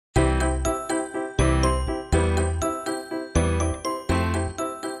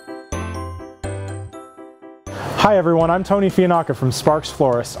Hi everyone, I'm Tony Fianacca from Sparks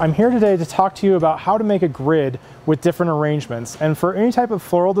Florist. I'm here today to talk to you about how to make a grid with different arrangements. And for any type of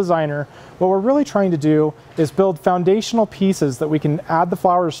floral designer, what we're really trying to do is build foundational pieces that we can add the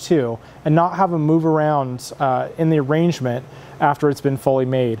flowers to and not have them move around in the arrangement after it's been fully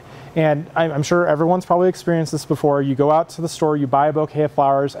made. And I'm sure everyone's probably experienced this before. You go out to the store, you buy a bouquet of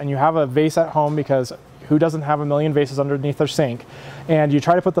flowers, and you have a vase at home because who doesn't have a million vases underneath their sink? And you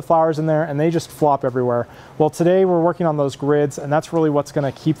try to put the flowers in there and they just flop everywhere. Well, today we're working on those grids, and that's really what's going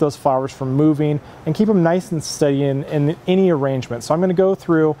to keep those flowers from moving and keep them nice and steady in any arrangement. So I'm going to go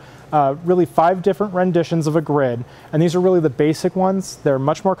through really 5 different renditions of a grid, and these are really the basic ones. There are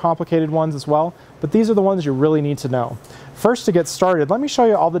much more complicated ones as well, but these are the ones you really need to know. First, to get started, let me show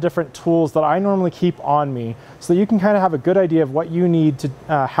you all the different tools that I normally keep on me so that you can kind of have a good idea of what you need to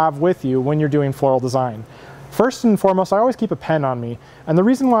have with you when you're doing floral design. First and foremost, I always keep a pen on me. And the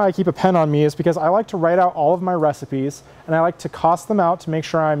reason why I keep a pen on me is because I like to write out all of my recipes, and I like to cost them out to make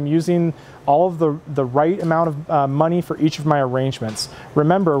sure I'm using all of the right amount of money for each of my arrangements.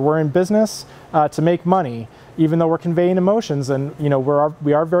 Remember, we're in business to make money, even though we're conveying emotions, and you know,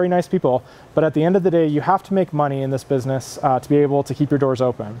 we are very nice people, but at the end of the day, you have to make money in this business to be able to keep your doors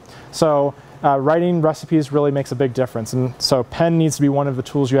open. So writing recipes really makes a big difference, and so pen needs to be one of the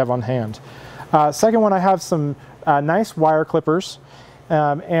tools you have on hand. Second one, I have some nice wire clippers,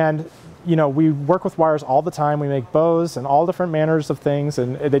 and you know, we work with wires all the time. We make bows and all different manners of things,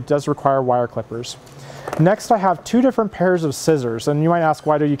 and it does require wire clippers. Next, I have 2 different pairs of scissors, and you might ask,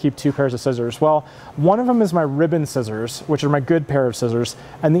 why do you keep 2 pairs of scissors? Well, one of them is my ribbon scissors, which are my good pair of scissors,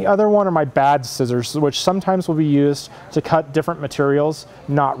 and the other one are my bad scissors, which sometimes will be used to cut different materials,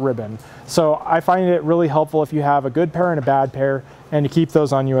 not ribbon. So I find it really helpful if you have a good pair and a bad pair, and to keep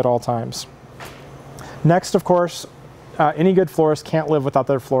those on you at all times. Next, of course, any good florist can't live without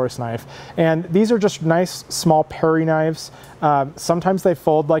their florist knife. And these are just nice small paring knives. Sometimes they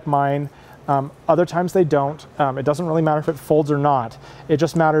fold like mine. Other times they don't. It doesn't really matter if it folds or not. It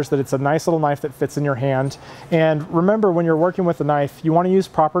just matters that it's a nice little knife that fits in your hand. And remember, when you're working with a knife, you want to use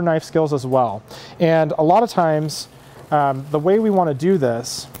proper knife skills as well. And a lot of times, the way we want to do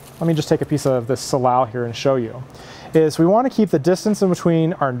this, let me just take a piece of this salal here and show you, is we want to keep the distance in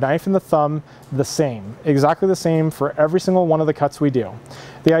between our knife and the thumb the same, exactly the same for every single one of the cuts we do.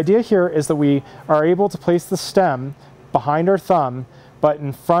 The idea here is that we are able to place the stem behind our thumb, but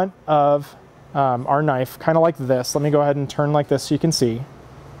in front of our knife, kind of like this. Let me go ahead and turn like this so you can see.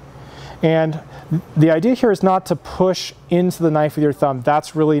 And the idea here is not to push into the knife with your thumb.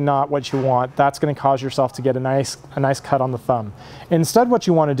 That's really not what you want. That's going to cause yourself to get a nice cut on the thumb. Instead, what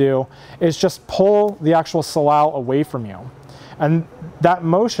you want to do is just pull the actual salal away from you. And that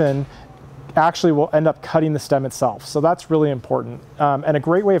motion actually will end up cutting the stem itself. So that's really important. And a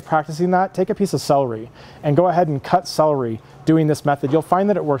great way of practicing that, take a piece of celery and go ahead and cut celery doing this method. You'll find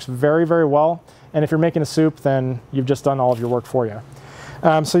that it works very, very well. And if you're making a soup, then you've just done all of your work for you.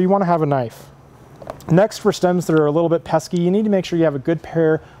 So you want to have a knife. Next, for stems that are a little bit pesky, you need to make sure you have a good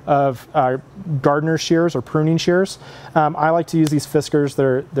pair of gardener shears or pruning shears. I like to use these Fiskars.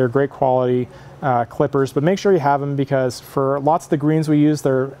 They're great quality clippers, but make sure you have them because for lots of the greens we use,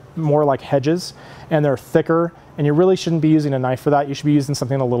 they're more like hedges and they're thicker, and you really shouldn't be using a knife for that. You should be using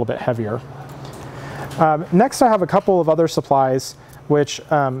something a little bit heavier. Next, I have a couple of other supplies which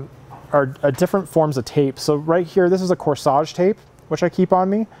are different forms of tape. So right here, this is a corsage tape, which I keep on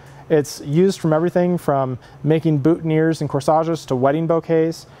me. It's used from everything from making boutonnieres and corsages to wedding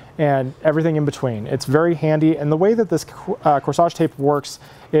bouquets and everything in between. It's very handy, and the way that this corsage tape works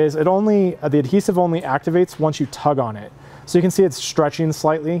is the adhesive only activates once you tug on it. So you can see it's stretching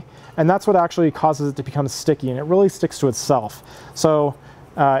slightly, and that's what actually causes it to become sticky, and it really sticks to itself. So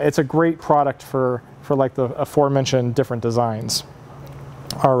it's a great product for like the aforementioned different designs.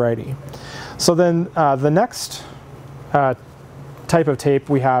 Alrighty, so then the next type of tape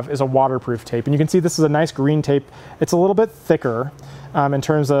we have is a waterproof tape, and you can see this is a nice green tape. It's a little bit thicker in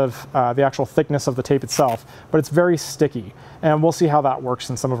terms of the actual thickness of the tape itself, but it's very sticky, and we'll see how that works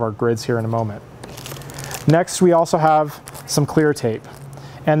in some of our grids here in a moment. Next, we also have some clear tape,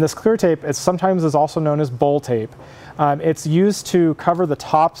 and this clear tape sometimes is also known as bowl tape. It's used to cover the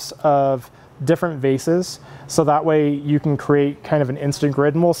tops of different vases, so that way you can create kind of an instant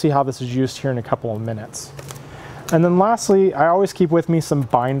grid, and we'll see how this is used here in a couple of minutes. And then lastly, I always keep with me some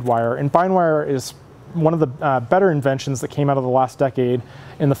bind wire, and bind wire is one of the better inventions that came out of the last decade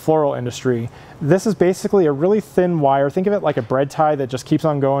in the floral industry. This is basically a really thin wire. Think of it like a bread tie that just keeps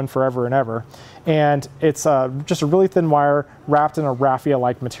on going forever and ever. And it's just a really thin wire wrapped in a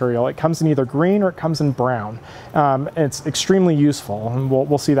raffia-like material. It comes in either green or it comes in brown. It's extremely useful, and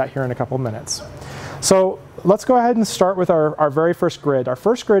we'll see that here in a couple of minutes. So let's go ahead and start with our very first grid. Our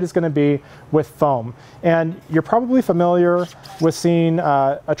first grid is going to be with foam. And you're probably familiar with seeing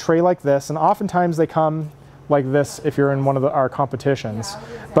a tray like this, and oftentimes they come like this if you're in one of our competitions.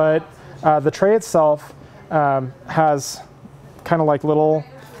 But the tray itself has kind of like little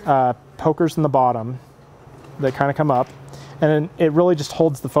pokers in the bottom that kind of come up, and it really just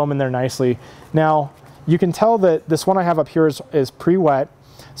holds the foam in there nicely. Now, you can tell that this one I have up here is pre-wet,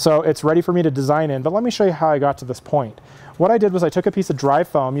 so it's ready for me to design in, but let me show you how I got to this point. What I did was I took a piece of dry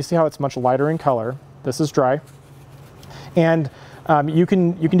foam. You see how it's much lighter in color. This is dry. And you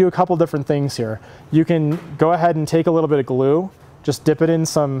can do a couple different things here. You can go ahead and take a little bit of glue, just dip it in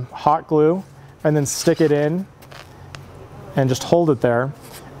some hot glue, and then stick it in and just hold it there.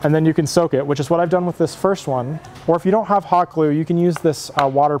 And then you can soak it, which is what I've done with this first one. Or if you don't have hot glue, you can use this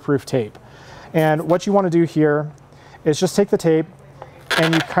waterproof tape. And what you want to do here is just take the tape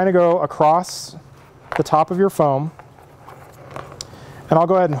and you kind of go across the top of your foam. And I'll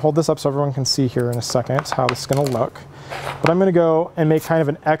go ahead and hold this up so everyone can see here in a second how this is going to look. But I'm going to go and make kind of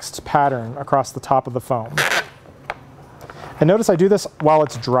an X'd pattern across the top of the foam. And notice I do this while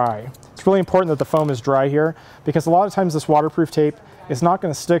it's dry. It's really important that the foam is dry here, because a lot of times this waterproof tape is not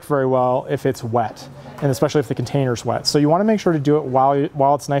going to stick very well if it's wet, and especially if the container's wet. So you want to make sure to do it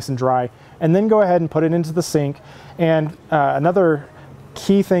while it's nice and dry, and then go ahead and put it into the sink. And another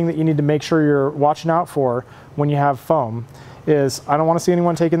key thing that you need to make sure you're watching out for when you have foam is I don't want to see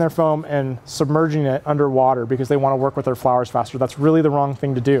anyone taking their foam and submerging it underwater because they want to work with their flowers faster. That's really the wrong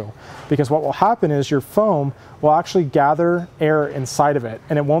thing to do, because what will happen is your foam will actually gather air inside of it,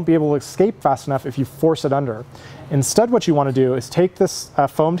 and it won't be able to escape fast enough if you force it under. Instead, what you want to do is take this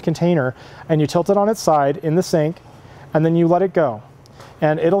foamed container and you tilt it on its side in the sink, and then you let it go.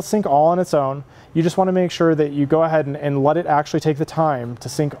 And it'll sink all on its own. You just want to make sure that you go ahead and let it actually take the time to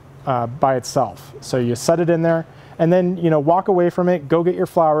sink by itself. So you set it in there, and then walk away from it, go get your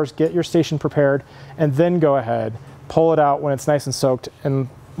flowers, get your station prepared, and then go ahead, pull it out when it's nice and soaked and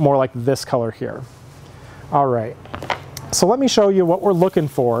more like this color here. All right, so let me show you what we're looking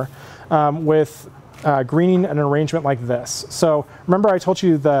for with greening an arrangement like this. So remember I told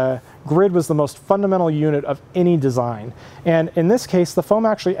you the grid was the most fundamental unit of any design. And in this case, the foam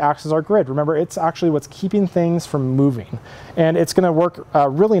actually acts as our grid. Remember, it's actually what's keeping things from moving. And it's going to work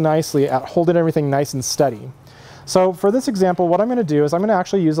really nicely at holding everything nice and steady. So for this example, what I'm going to do is I'm going to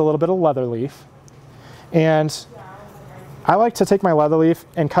actually use a little bit of leather leaf. And I like to take my leather leaf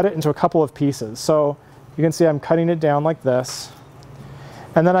and cut it into a couple of pieces. So you can see I'm cutting it down like this.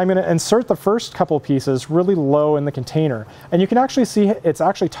 And then I'm going to insert the first couple pieces really low in the container. And you can actually see it's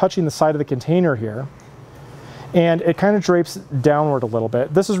actually touching the side of the container here. And it kind of drapes downward a little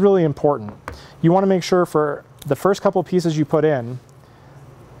bit. This is really important. You want to make sure for the first couple pieces you put in,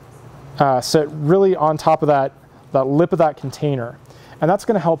 sit really on top of that lip of that container. And that's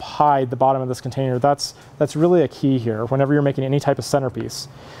going to help hide the bottom of this container. That's really a key here whenever you're making any type of centerpiece.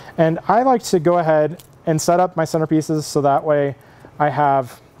 And I like to go ahead and set up my centerpieces so that way I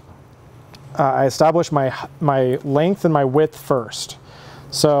establish my length and my width first.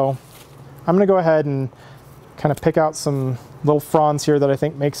 So I'm going to go ahead and kind of pick out some little fronds here that I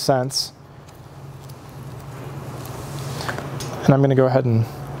think makes sense. And I'm going to go ahead and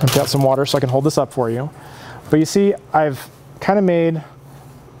empty out some water so I can hold this up for you. But you see, I've kind of made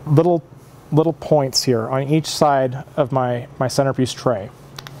little points here on each side of my centerpiece tray.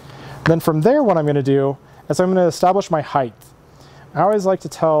 Then from there, what I'm going to do is I'm going to establish my height. I always like to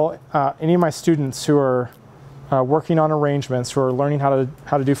tell any of my students who are working on arrangements, who are learning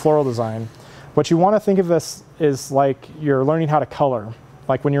how to do floral design, what you want to think of this is like you're learning how to color,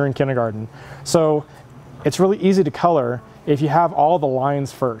 like when you're in kindergarten. So it's really easy to color if you have all the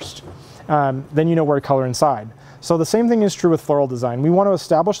lines first. Then you know where to color inside. So the same thing is true with floral design. We want to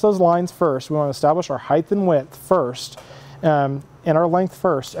establish those lines first. We want to establish our height and width first, and our length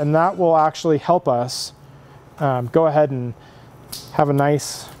first, and that will actually help us go ahead and have a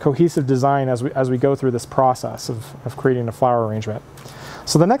nice cohesive design as we go through this process of creating a flower arrangement.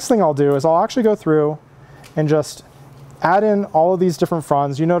 So the next thing I'll do is I'll actually go through and just add in all of these different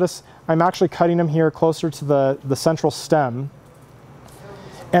fronds. You notice I'm actually cutting them here closer to the central stem.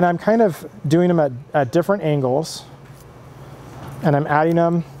 And I'm kind of doing them at different angles. And I'm adding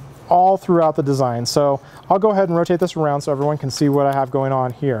them all throughout the design. So I'll go ahead and rotate this around so everyone can see what I have going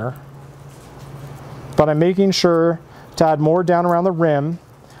on here. But I'm making sure to add more down around the rim.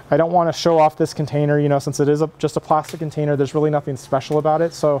 I don't want to show off this container, you know, since it is just a plastic container, there's really nothing special about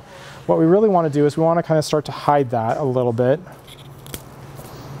it. So what we really want to do is we want to kind of start to hide that a little bit.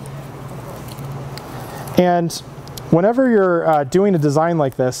 And whenever you're doing a design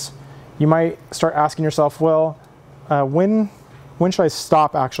like this, you might start asking yourself, well, when should I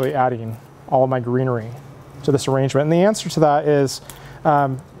stop actually adding all of my greenery to this arrangement? And the answer to that is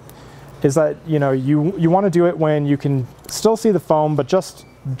that you want to do it when you can still see the foam, but just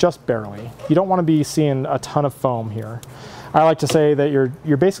barely. You don't want to be seeing a ton of foam here. I like to say that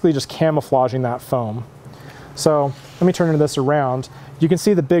you're basically just camouflaging that foam. So let me turn this around. You can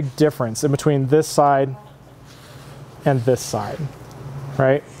see the big difference in between this side and this side,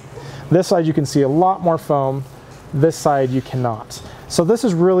 right? This side you can see a lot more foam. This side you cannot. So this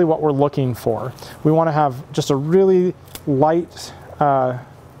is really what we're looking for. We want to have just a really light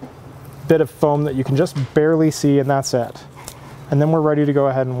bit of foam that you can just barely see, and that's it. And then we're ready to go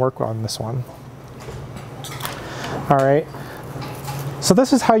ahead and work on this one. All right. So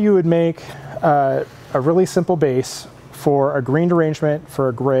this is how you would make a really simple base for a greened arrangement for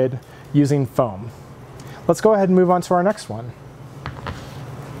a grid using foam. Let's go ahead and move on to our next one.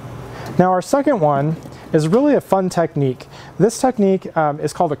 Now our second one is really a fun technique. This technique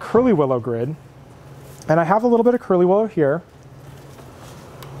is called a curly willow grid. And I have a little bit of curly willow here.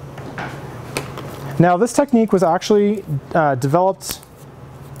 Now this technique was actually developed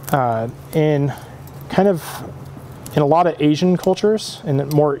in a lot of Asian cultures, in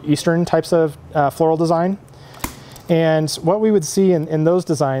more Eastern types of floral design. And what we would see in those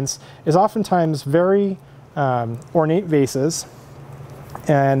designs is oftentimes very ornate vases,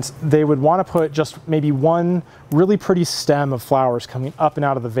 and they would want to put just maybe one really pretty stem of flowers coming up and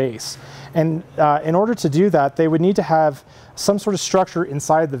out of the vase. And in order to do that, they would need to have some sort of structure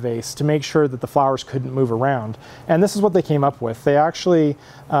inside the vase to make sure that the flowers couldn't move around. And this is what they came up with. They actually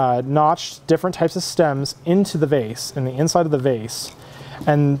notched different types of stems into the vase, in the inside of the vase.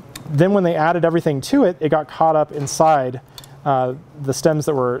 And then when they added everything to it, it got caught up inside the stems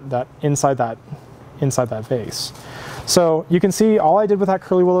that were inside that vase. So you can see all I did with that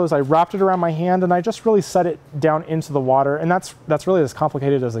curly willow is I wrapped it around my hand and I just really set it down into the water, and that's really as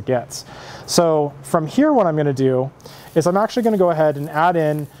complicated as it gets. So from here what I'm going to do is I'm actually going to go ahead and add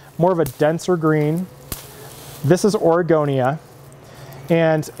in more of a denser green. This is Oregonia,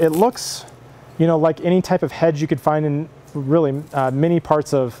 and it looks like any type of hedge you could find in really many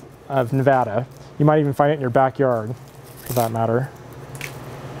parts of Nevada. You might even find it in your backyard for that matter,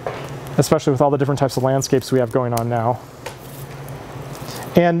 especially with all the different types of landscapes we have going on now.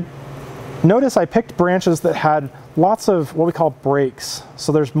 And notice I picked branches that had lots of what we call breaks.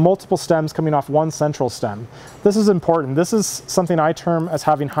 So there's multiple stems coming off one central stem. This is important. This is something I term as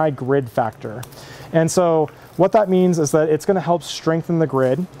having high grid factor. And so what that means is that it's going to help strengthen the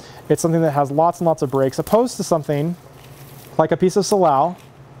grid. It's something that has lots and lots of breaks, opposed to something like a piece of salal,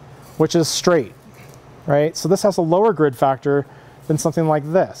 which is straight, right? So this has a lower grid factor than something like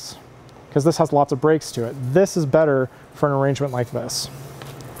this, because this has lots of breaks to it. This is better for an arrangement like this.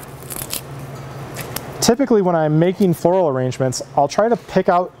 Typically when I'm making floral arrangements, I'll try to pick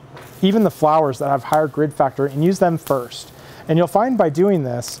out even the flowers that have higher grid factor and use them first. And you'll find by doing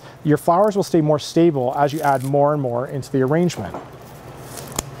this, your flowers will stay more stable as you add more and more into the arrangement.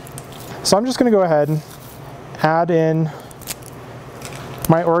 So I'm just going to go ahead and add in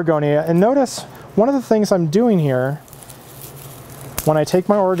my Oregonia. And notice one of the things I'm doing here, when I take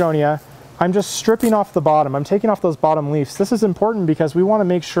my Oregonia, I'm just stripping off the bottom. I'm taking off those bottom leaves. This is important because we want to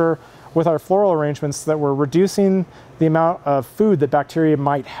make sure with our floral arrangements that we're reducing the amount of food that bacteria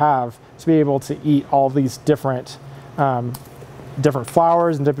might have to be able to eat all these different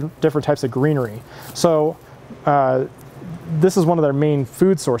flowers and different types of greenery. So this is one of their main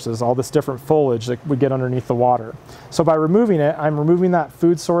food sources, all this different foliage that would get underneath the water. So by removing it, I'm removing that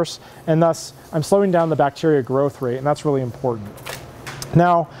food source, and thus I'm slowing down the bacteria growth rate, and that's really important.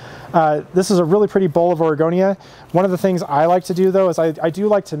 Now, this is a really pretty bowl of Oregonia. One of the things I like to do though is I do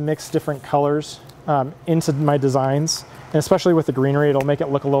like to mix different colors into my designs, and especially with the greenery, it'll make it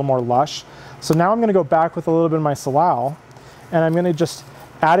look a little more lush. So now I'm going to go back with a little bit of my salal, and I'm going to just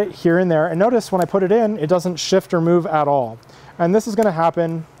add it here and there. And notice when I put it in, it doesn't shift or move at all. And this is going to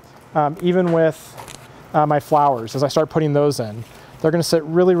happen even with my flowers. As I start putting those in, they're going to sit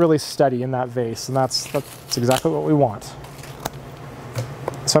really, really steady in that vase, and that's exactly what we want.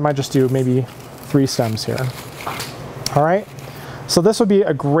 So I might just do maybe 3 stems here. All right, so this would be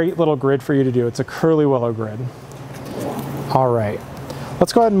a great little grid for you to do. It's a curly willow grid. All right,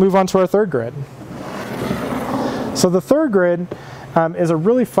 let's go ahead and move on to our third grid. So the third grid is a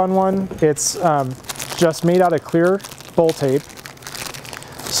really fun one. It's just made out of clear bowl tape.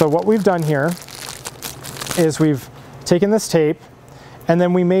 So what we've done here is we've taken this tape, and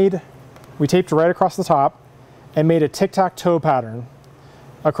then we taped right across the top and made a tic-tac-toe pattern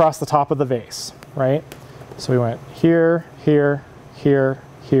across the top of the vase, right? So we went here, here, here,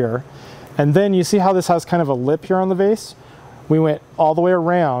 here. And then you see how this has kind of a lip here on the vase? We went all the way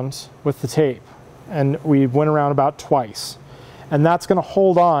around with the tape, and we went around about twice. And that's going to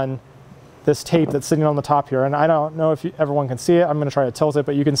hold on this tape that's sitting on the top here. And I don't know if everyone can see it. I'm going to try to tilt it,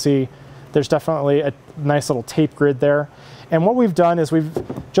 but you can see there's definitely a nice little tape grid there. And what we've done is we've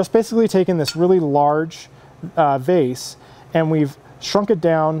just basically taken this really large vase and we've shrunk it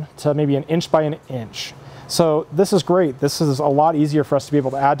down to maybe 1 inch by 1 inch. So this is great. This is a lot easier for us to be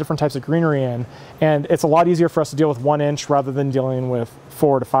able to add different types of greenery in, and it's a lot easier for us to deal with 1 inch rather than dealing with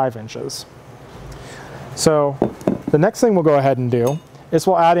 4 to 5 inches. So the next thing we'll go ahead and do is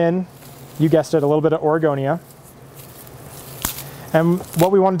we'll add in, you guessed it, a little bit of Oregonia. And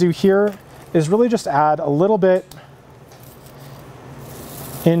what we want to do here is really just add a little bit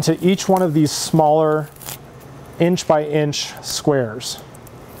into each one of these smaller inch by inch squares.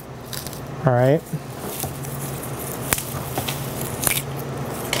 All right.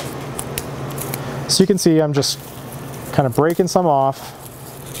 So you can see I'm just kind of breaking some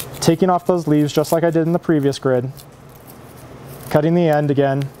off, taking off those leaves just like I did in the previous grid, cutting the end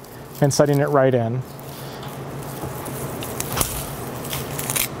again, and setting it right in.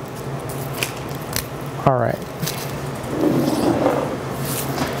 All right.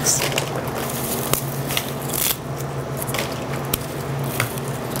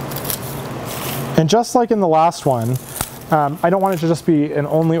 And just like in the last one, I don't want it to just be an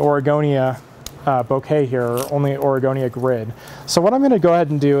only Oregonia bouquet here, or only Oregonia grid. So what I'm going to go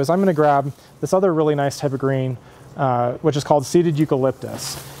ahead and do is I'm going to grab this other really nice type of green, which is called seeded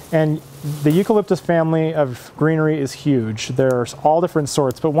eucalyptus. And the eucalyptus family of greenery is huge. There's all different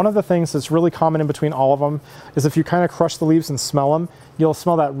sorts, but one of the things that's really common in between all of them is if you kind of crush the leaves and smell them, you'll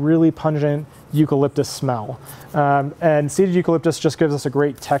smell that really pungent eucalyptus smell. And seeded eucalyptus just gives us a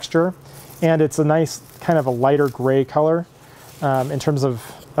great texture, and it's a nice kind of a lighter gray color in terms of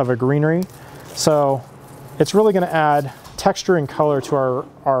a greenery. So it's really going to add texture and color to our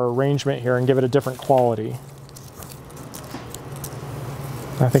arrangement here and give it a different quality.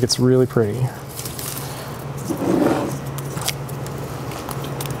 I think it's really pretty.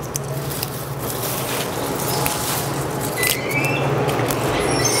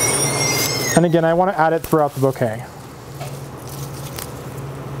 And again, I want to add it throughout the bouquet.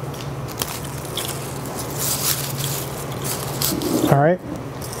 All right.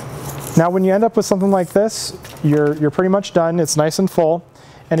 Now when you end up with something like this, you're pretty much done. It's nice and full.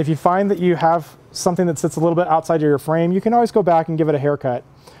 And if you find that you have something that sits a little bit outside of your frame, you can always go back and give it a haircut.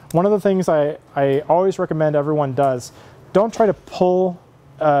 One of the things I always recommend everyone does, don't try to pull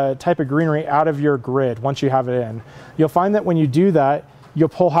a type of greenery out of your grid once you have it in. You'll find that when you do that, you'll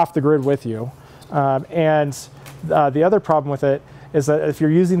pull half the grid with you. The other problem with it is that if you're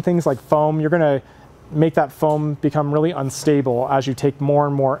using things like foam, you're going to make that foam become really unstable as you take more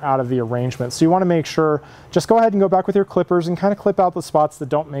and more out of the arrangement. So you want to make sure, just go ahead and go back with your clippers and kind of clip out the spots that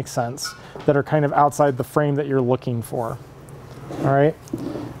don't make sense, that are kind of outside the frame that you're looking for. All right,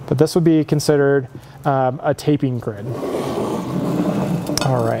 but this would be considered a taping grid.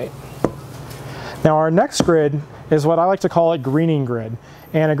 All right. Now our next grid is what I like to call a greening grid.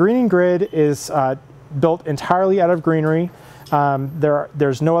 And a greening grid is built entirely out of greenery.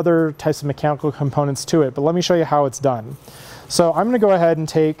 There's no other types of mechanical components to it, but let me show you how it's done. So I'm going to go ahead and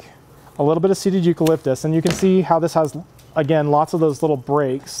take a little bit of seeded eucalyptus, and you can see how this has, again, lots of those little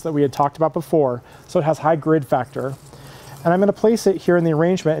breaks that we had talked about before, so it has high grid factor. And I'm going to place it here in the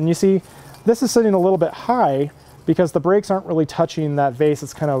arrangement, and you see this is sitting a little bit high because the breaks aren't really touching that vase.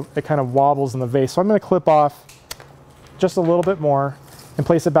 It kind of wobbles in the vase. So I'm going to clip off just a little bit more and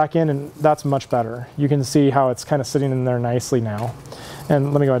place it back in, and that's much better. You can see how it's kind of sitting in there nicely now.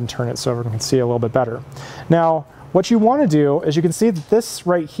 And let me go ahead and turn it so everyone can see a little bit better. Now, what you want to do is you can see that this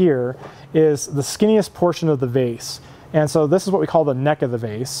right here is the skinniest portion of the vase. And so this is what we call the neck of the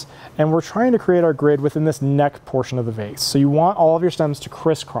vase. And we're trying to create our grid within this neck portion of the vase. So you want all of your stems to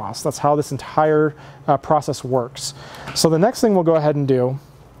crisscross. That's how this entire process works. So the next thing we'll go ahead and do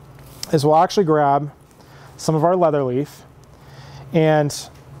is we'll actually grab some of our leather leaf, and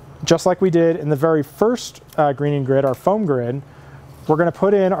just like we did in the very first greening grid, our foam grid, we're going to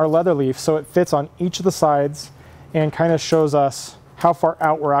put in our leather leaf so it fits on each of the sides and kind of shows us how far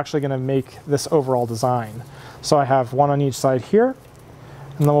out we're actually going to make this overall design. So I have one on each side here,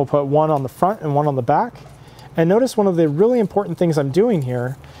 and then we'll put one on the front and one on the back. And notice one of the really important things I'm doing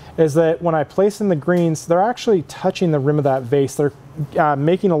here is that when I place in the greens, they're actually touching the rim of that vase. They're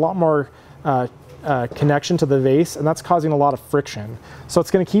making a lot more connection to the vase, and that's causing a lot of friction. So it's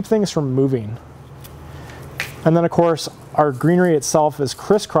going to keep things from moving. And then of course our greenery itself is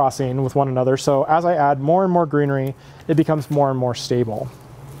crisscrossing with one another, so as I add more and more greenery, it becomes more and more stable.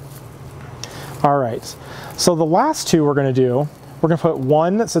 All right, so the last two we're going to do, we're going to put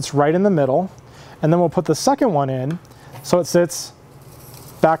one that sits right in the middle, and then we'll put the second one in so it sits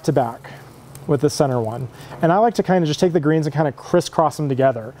back to back with the center one. And I like to kind of just take the greens and kind of crisscross them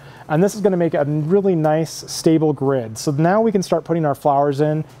together. And this is going to make a really nice, stable grid. So now we can start putting our flowers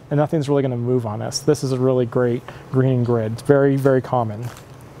in and nothing's really going to move on us. This is a really great greening grid. It's very, very common.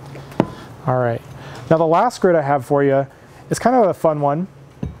 All right. Now the last grid I have for you is kind of a fun one.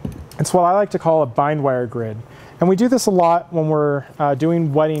 It's what I like to call a bind wire grid. And we do this a lot when we're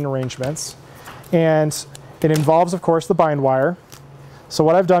doing wedding arrangements. And it involves, of course, the bind wire. So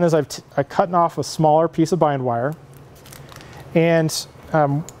what I've done is I've cut off a smaller piece of bind wire. And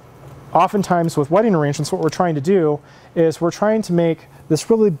oftentimes with wedding arrangements, what we're trying to do is we're trying to make this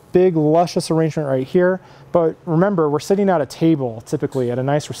really big, luscious arrangement right here. But remember, we're sitting at a table, typically, at a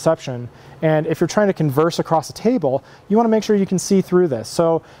nice reception. And if you're trying to converse across a table, you want to make sure you can see through this.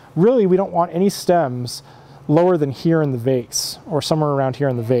 So really, we don't want any stems lower than here in the vase, or somewhere around here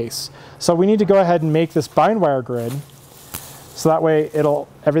in the vase. So we need to go ahead and make this bind wire grid. So that way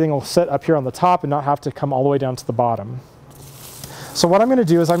everything will sit up here on the top and not have to come all the way down to the bottom. So what I'm going to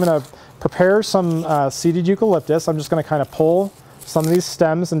do is I'm going to prepare some seeded eucalyptus. I'm just going to kind of pull some of these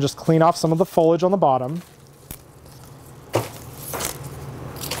stems and just clean off some of the foliage on the bottom.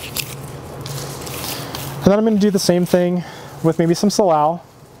 And then I'm going to do the same thing with maybe some salal.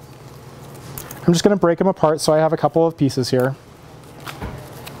 I'm just going to break them apart so I have a couple of pieces here.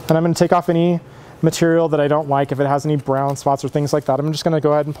 And I'm going to take off any material that I don't like. If it has any brown spots or things like that, I'm just going to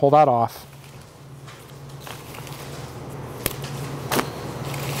go ahead and pull that off.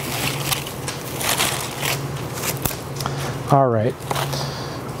 All right.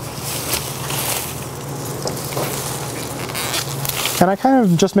 And I kind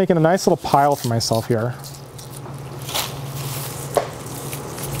of just making a nice little pile for myself here.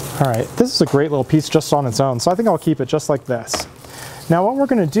 All right, this is a great little piece just on its own, so I think I'll keep it just like this. Now what we're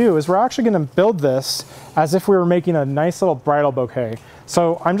going to do is we're actually going to build this as if we were making a nice little bridal bouquet.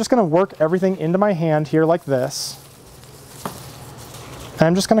 So I'm just going to work everything into my hand here like this. And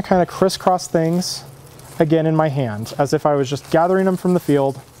I'm just going to kind of crisscross things again in my hand as if I was just gathering them from the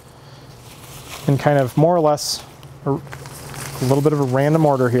field in kind of more or less a little bit of a random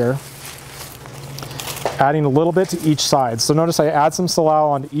order here. Adding a little bit to each side. So notice I add some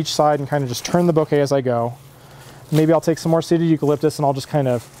salal onto each side and kind of just turn the bouquet as I go. Maybe I'll take some more seeded eucalyptus and I'll just kind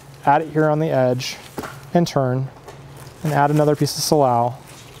of add it here on the edge and turn and add another piece of salal.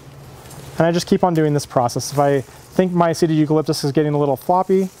 And I just keep on doing this process. If I think my seeded eucalyptus is getting a little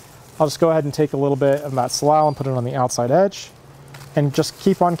floppy, I'll just go ahead and take a little bit of that salal and put it on the outside edge and just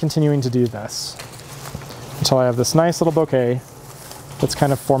keep on continuing to do this until I have this nice little bouquet that's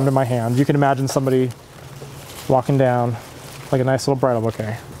kind of formed in my hand. You can imagine somebody walking down like a nice little bridal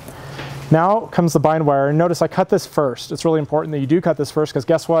bouquet. Now comes the bind wire, and notice I cut this first. It's really important that you do cut this first because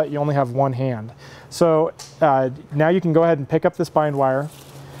guess what? You only have one hand. So now you can go ahead and pick up this bind wire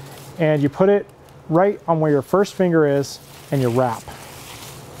and you put it right on where your first finger is and you wrap.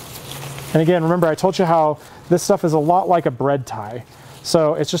 And again, remember I told you how this stuff is a lot like a bread tie.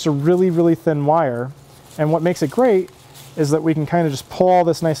 So it's just a really, really thin wire. And what makes it great is that we can kind of just pull all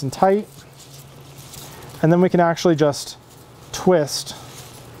this nice and tight, and then we can actually just twist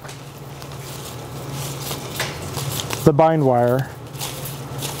the bind wire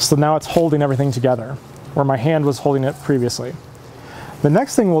so now it's holding everything together where my hand was holding it previously. The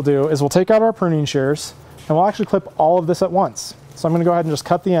next thing we'll do is we'll take out our pruning shears and we'll actually clip all of this at once. So I'm going to go ahead and just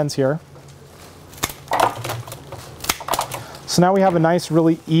cut the ends here. So now we have a nice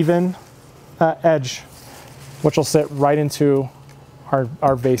really even edge which will sit right into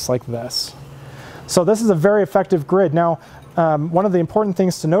our vase like this. So this is a very effective grid. Now, one of the important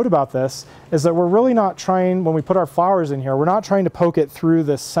things to note about this is that we're really not trying, when we put our flowers in here, we're not trying to poke it through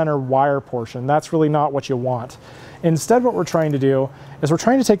this center wire portion. That's really not what you want. Instead, what we're trying to do is we're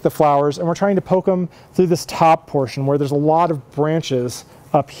trying to take the flowers and we're trying to poke them through this top portion where there's a lot of branches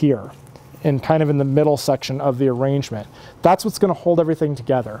up here and kind of in the middle section of the arrangement. That's what's going to hold everything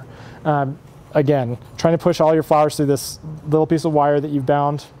together. Again, trying to push all your flowers through this little piece of wire that you've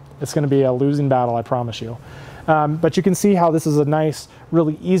bound, it's going to be a losing battle, I promise you. But you can see how this is a nice,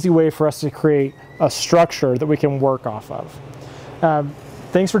 really easy way for us to create a structure that we can work off of.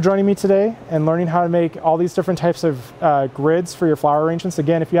 Thanks for joining me today and learning how to make all these different types of grids for your flower arrangements.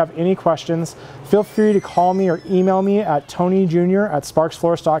 Again, if you have any questions, feel free to call me or email me at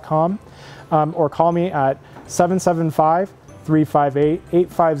tonyjr@sparksflorist.com or call me at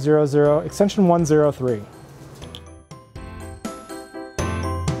 775-358-8500, extension 103.